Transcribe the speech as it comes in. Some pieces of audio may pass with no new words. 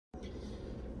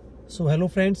So hello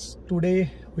friends, today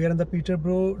we are in the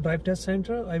Peterborough drive test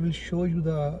center. I will show you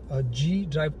the G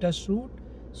drive test route.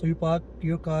 So you park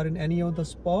your car in any of the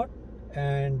spot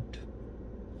and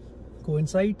go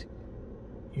inside.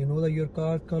 You know your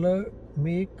car color,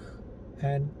 make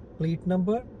and plate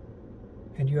number,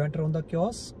 and you enter on the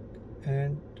kiosk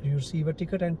and you receive a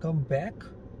ticket and come back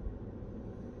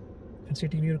and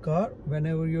sit in your car.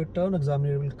 Whenever your turn,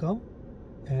 examiner will come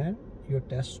and your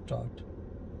test start.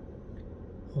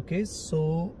 Okay,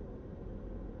 so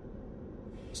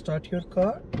start your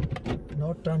car.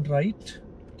 Now turn right.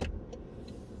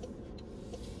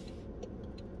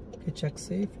 Okay, check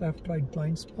safe, left, right,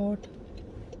 blind spot.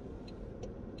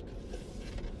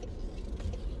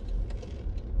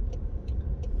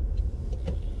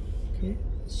 Okay,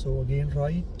 so again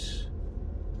right.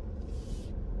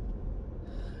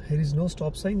 Here is no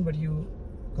stop sign, but you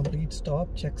complete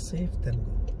stop, check safe, then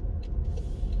go.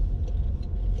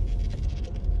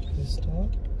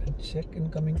 Stop and check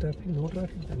incoming traffic, no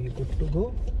traffic, then you're good to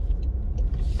go.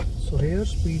 So here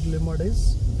speed limit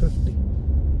is 50.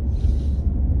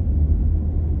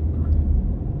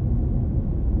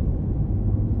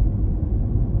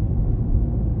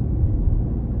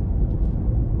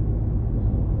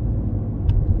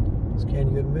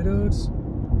 Scan your mirrors,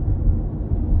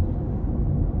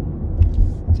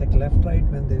 check left right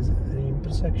when there is any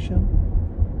intersection.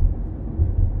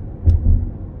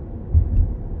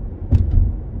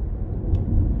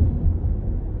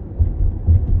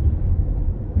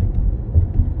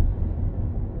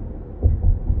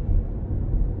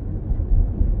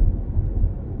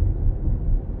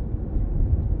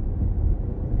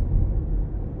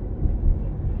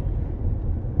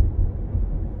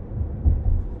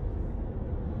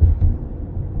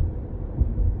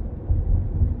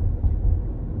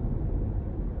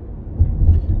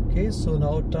 Okay, so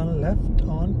now turn left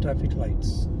on traffic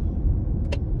lights.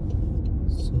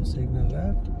 So signal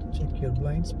left, check your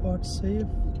blind spot, safe.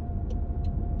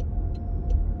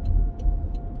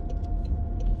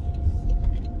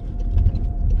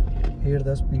 Here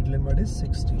the speed limit is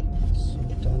 60. So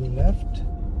turn left.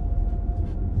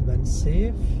 When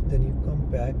safe, then you come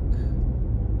back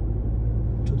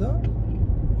to the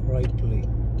right lane.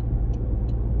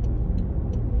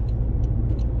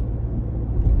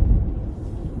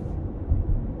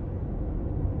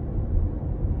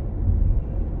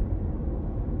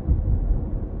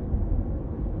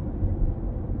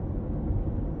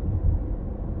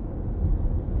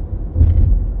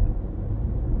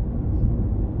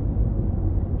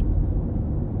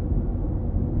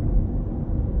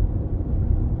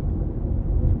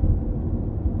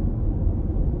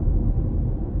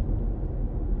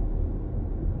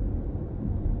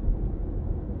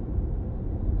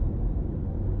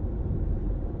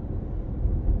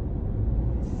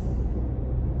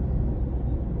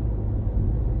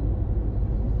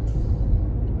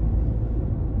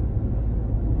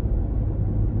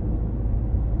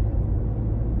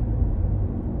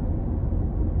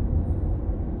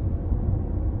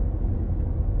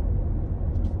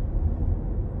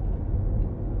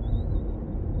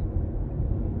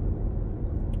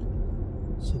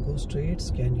 So go straight,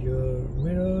 scan your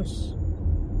mirrors.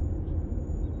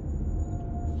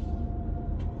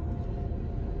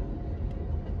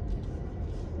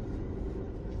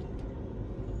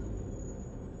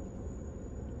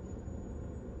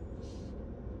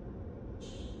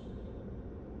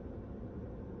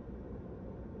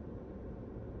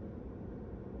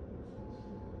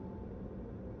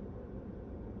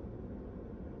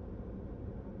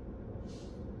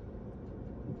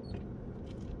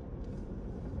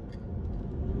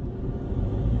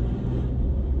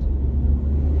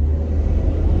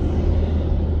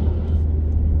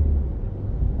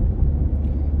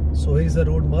 So here is the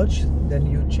road merge, then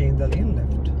you change the lane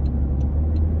left.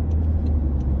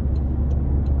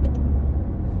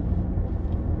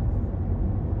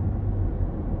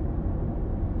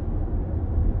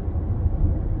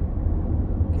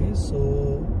 Okay,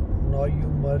 so now you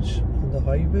merge on the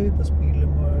highway, the speed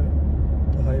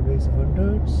limit, the highway is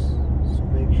 100, so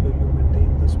make sure you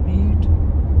maintain the speed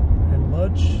and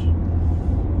merge.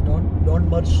 Don't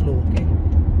merge slow, okay?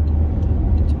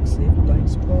 Check safe blind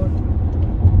spot.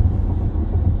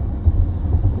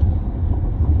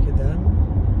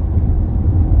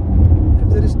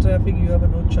 Traffic, you have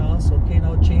no chance. Okay,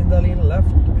 now change the lane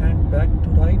left and back to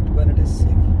right when it is safe.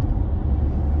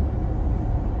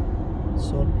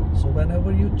 So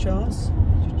whenever you chance,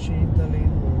 you change the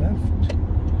lane left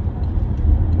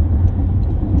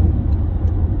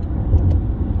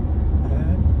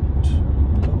and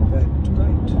come back to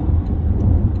right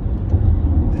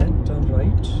and turn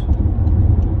right.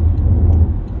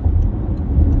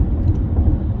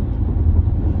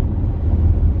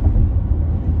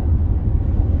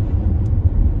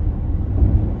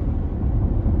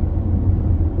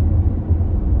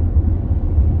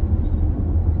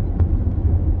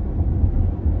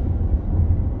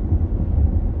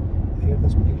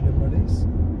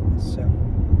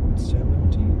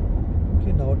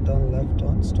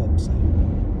 stop sign.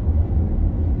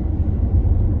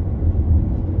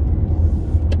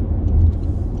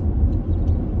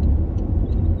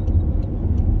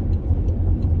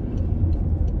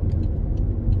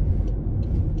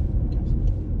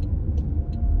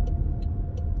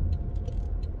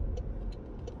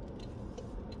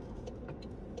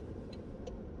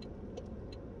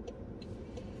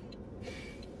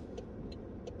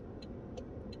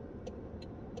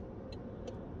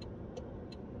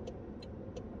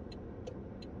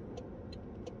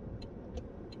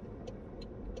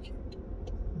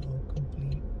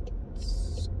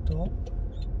 Stop,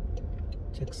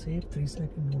 check safe, 3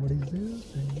 seconds, nobody's there,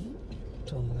 and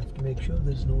turn left, make sure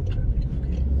there's no traffic.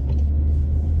 Okay,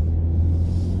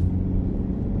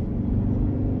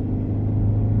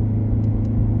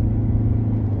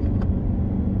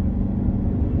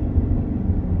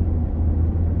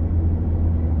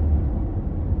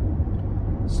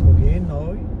 so again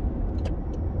now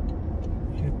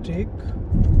you take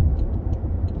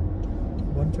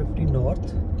 150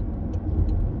 north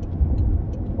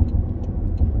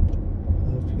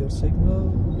your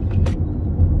signal,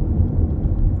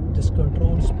 just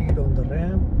control speed on the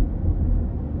ramp,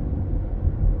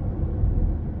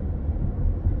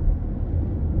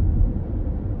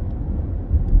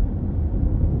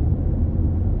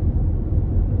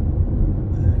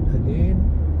 and again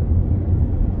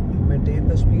you maintain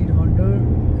the speed 100,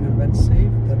 and when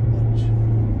safe that much.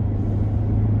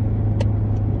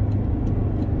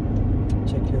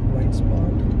 Check your blind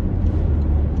spot.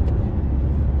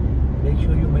 Make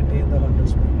sure you maintain the 100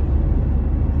 speed.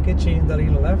 Okay, change the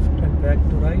lane left and back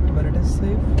to right when it is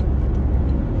safe.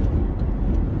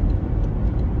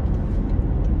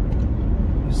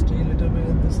 You stay a little bit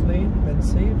in this lane. When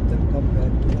safe, then come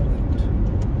back to the right.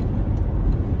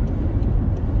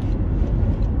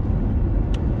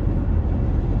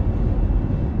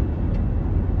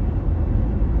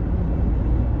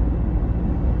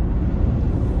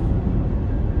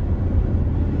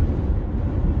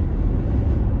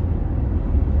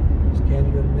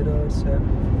 Mirrors have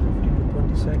 15 to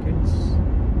 20 seconds.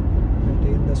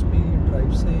 Maintain the speed,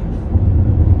 drive safe.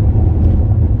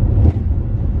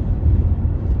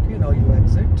 Okay, now you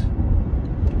exit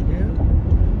here.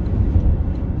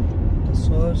 The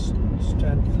source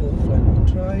stand full flat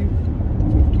drive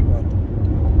 51.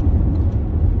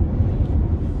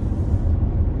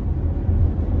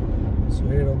 So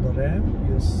here on the ramp,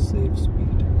 your safe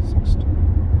speed 60.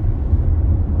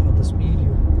 Or the speed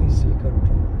you easily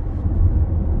control.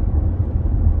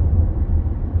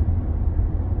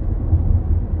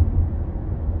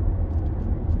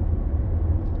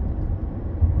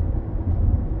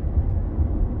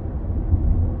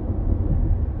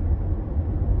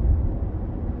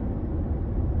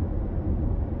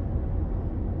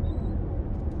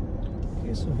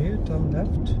 So here turn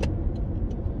left,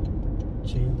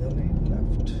 change the lane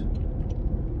left.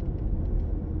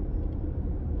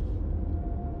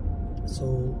 So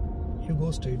you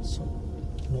go straight, so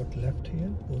not left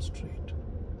here, go straight.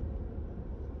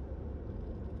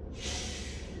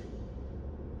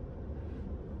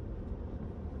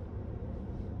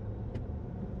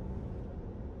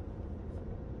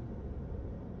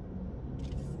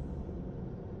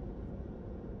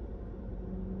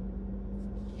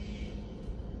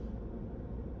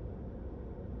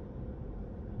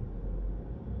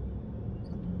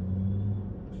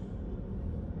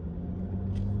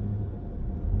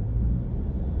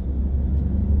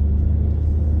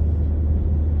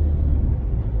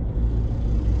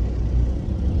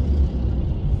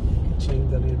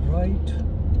 Change the lane right.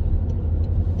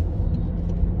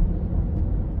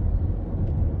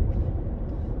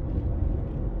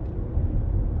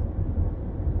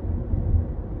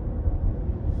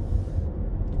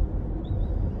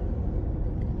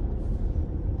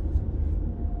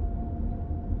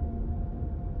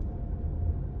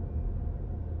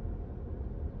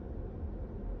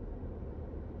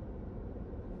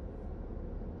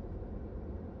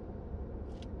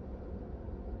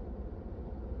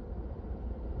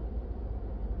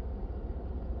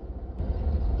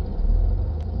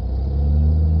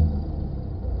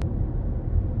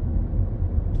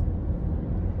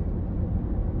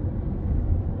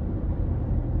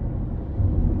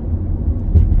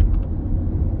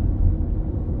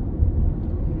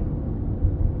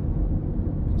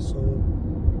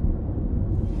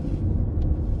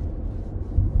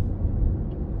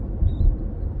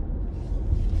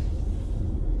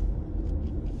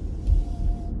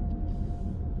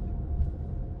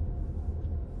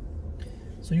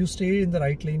 So you stay in the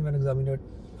right lane when examiner,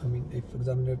 if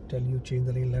examiner tell you change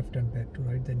the lane left and back to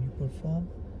right, then you perform.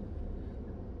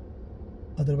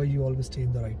 Otherwise you always stay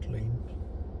in the right lane.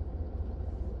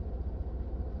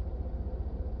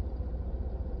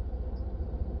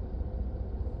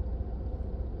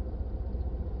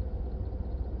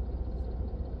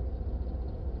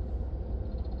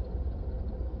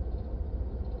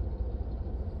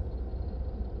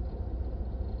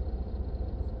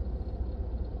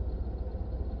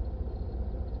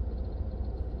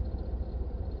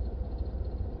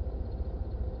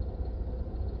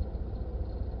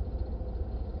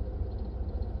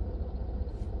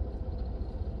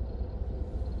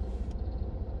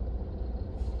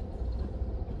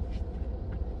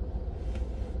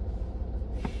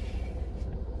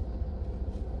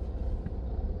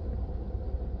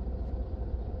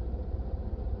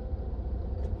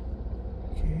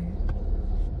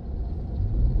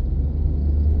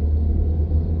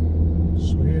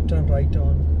 turn right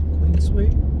on Queensway.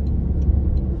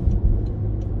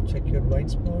 Check your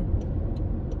blind spot.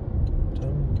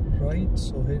 Turn right.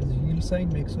 So here's the yield sign.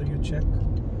 Make sure you check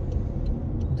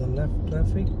the left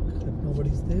traffic. If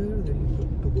nobody's there, then you're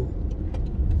good to go.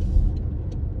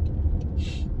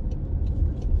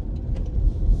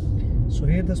 So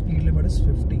here the speed limit is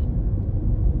 50.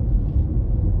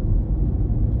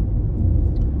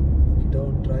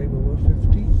 Don't drive over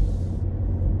 50.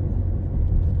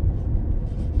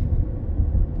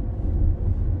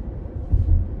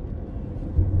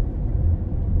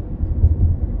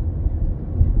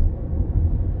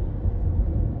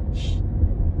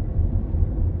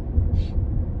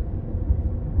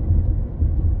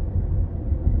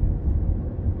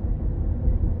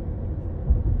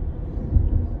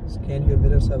 Scan your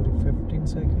mirrors every 15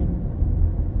 seconds.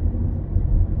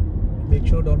 Make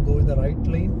sure don't go in the right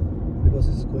lane because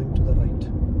it's going to the right.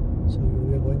 So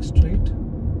we are going straight.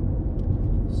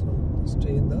 So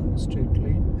stay in the straight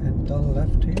lane and turn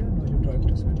left here. Now you drive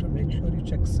to center. Make sure you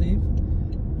check safe.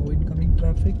 No incoming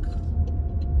traffic.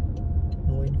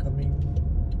 No incoming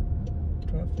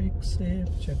traffic. Safe.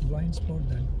 Check blind spot.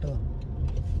 Then turn.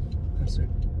 That's it.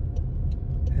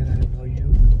 And now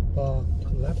you park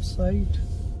left side.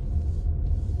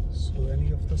 So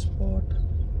any of the spot.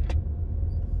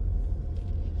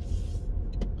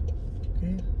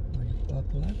 Okay, now you park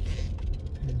left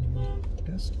and you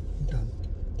test, done.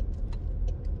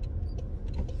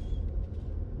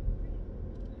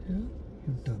 Here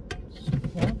you're done.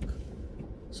 So park.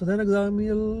 So then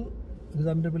examiner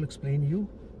will explain you.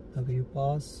 Okay, you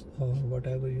pass or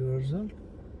whatever your result.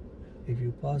 If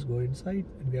you pass, go inside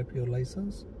and get your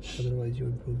license. Otherwise you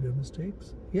improve your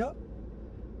mistakes. Yeah.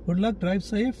 Good luck, drive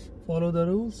safe, follow the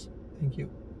rules. Thank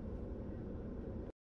you.